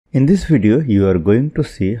In this video, you are going to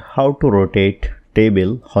see how to rotate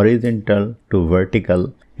table horizontal to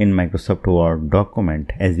vertical in Microsoft Word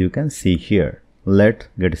document, as you can see here. Let's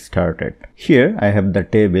get started. Here I have the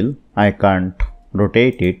table. I can't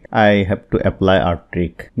rotate it. I have to apply a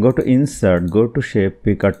trick. Go to Insert, go to Shape,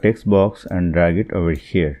 pick a text box and drag it over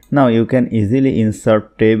here. Now you can easily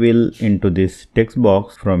insert table into this text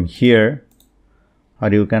box from here,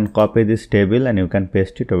 or you can copy this table and you can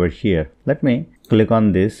paste it over here. Let me click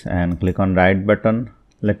on this and click on right button.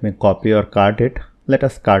 Let me copy or cut it. Let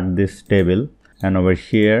us cut this table and over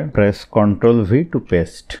here press Ctrl V to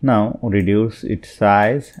paste. Now reduce its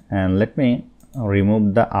size and let me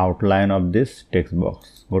remove the outline of this text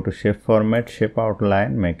box. Go to Shape Format, Shape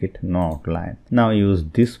Outline, make it no outline. Now use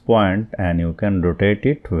this point and you can rotate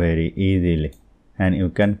it very easily and you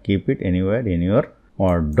can keep it anywhere in your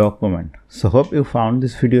Word document. So hope you found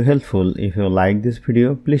this video helpful. If you like this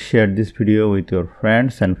video, please share this video with your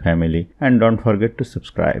friends and family and don't forget to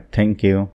subscribe. Thank you.